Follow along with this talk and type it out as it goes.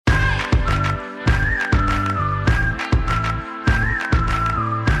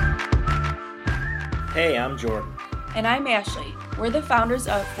Hey, I'm Jordan. And I'm Ashley. We're the founders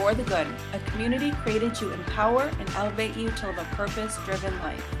of For the Good, a community created to empower and elevate you to live a purpose-driven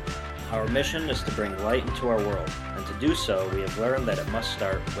life. Our mission is to bring light into our world, and to do so, we have learned that it must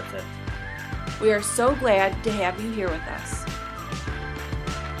start within. We are so glad to have you here with us.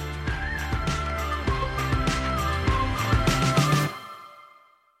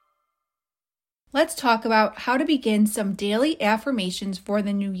 Let's talk about how to begin some daily affirmations for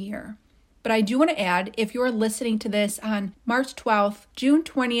the new year. But I do want to add, if you're listening to this on March 12th, June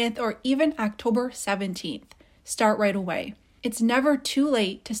 20th, or even October 17th, start right away. It's never too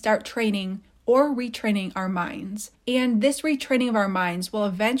late to start training or retraining our minds. And this retraining of our minds will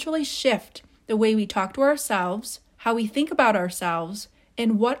eventually shift the way we talk to ourselves, how we think about ourselves,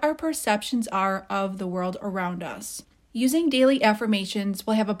 and what our perceptions are of the world around us. Using daily affirmations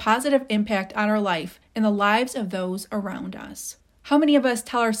will have a positive impact on our life and the lives of those around us. How many of us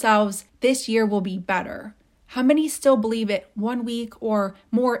tell ourselves this year will be better? How many still believe it 1 week or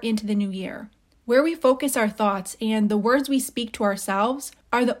more into the new year? Where we focus our thoughts and the words we speak to ourselves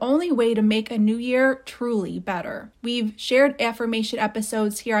are the only way to make a new year truly better. We've shared affirmation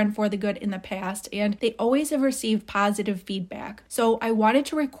episodes here on For the Good in the past, and they always have received positive feedback. So I wanted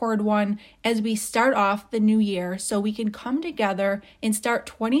to record one as we start off the new year so we can come together and start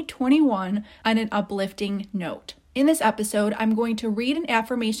 2021 on an uplifting note. In this episode, I'm going to read an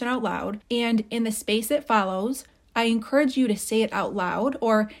affirmation out loud, and in the space that follows, I encourage you to say it out loud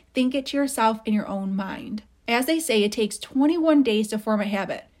or think it to yourself in your own mind. As they say, it takes 21 days to form a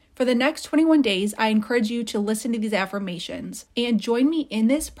habit. For the next 21 days, I encourage you to listen to these affirmations and join me in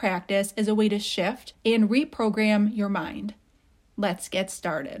this practice as a way to shift and reprogram your mind. Let's get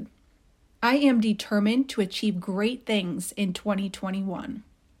started. I am determined to achieve great things in 2021.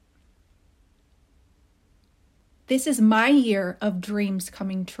 This is my year of dreams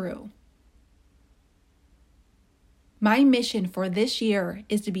coming true. My mission for this year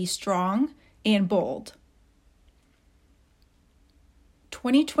is to be strong and bold.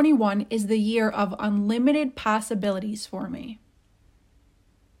 2021 is the year of unlimited possibilities for me.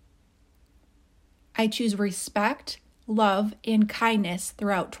 I choose respect, love, and kindness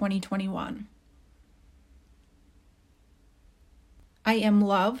throughout 2021. I am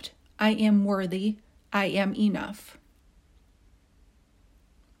loved, I am worthy, I am enough.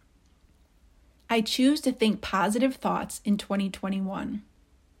 I choose to think positive thoughts in 2021.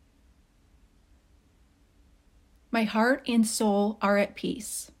 My heart and soul are at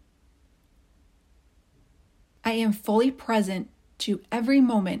peace. I am fully present to every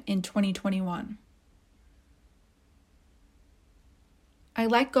moment in 2021. I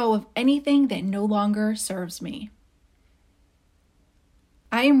let go of anything that no longer serves me.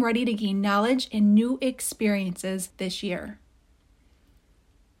 I am ready to gain knowledge and new experiences this year.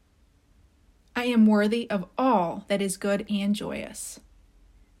 I am worthy of all that is good and joyous.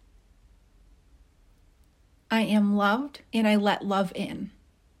 I am loved and I let love in.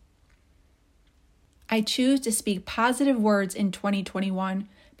 I choose to speak positive words in 2021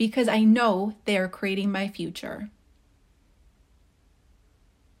 because I know they are creating my future.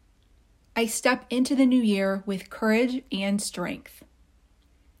 I step into the new year with courage and strength.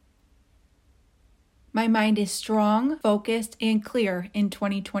 My mind is strong, focused, and clear in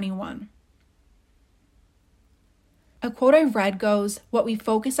 2021. A quote I've read goes, "What we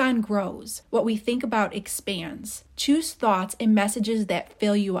focus on grows. What we think about expands." Choose thoughts and messages that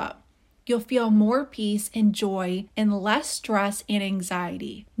fill you up. You'll feel more peace and joy and less stress and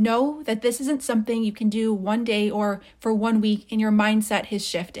anxiety. Know that this isn't something you can do one day or for 1 week and your mindset has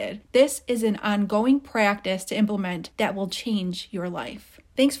shifted. This is an ongoing practice to implement that will change your life.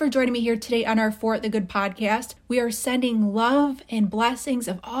 Thanks for joining me here today on our For the Good podcast. We are sending love and blessings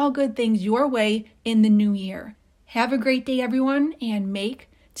of all good things your way in the new year. Have a great day, everyone, and make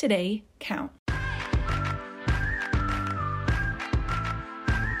today count.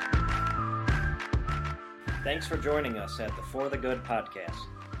 Thanks for joining us at the For the Good podcast.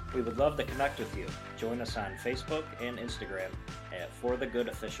 We would love to connect with you. Join us on Facebook and Instagram at For the Good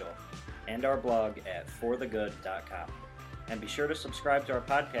Official and our blog at forthegood.com. And be sure to subscribe to our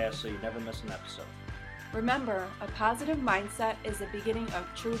podcast so you never miss an episode. Remember, a positive mindset is the beginning of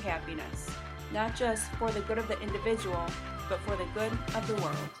true happiness, not just for the good of the individual, but for the good of the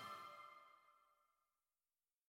world.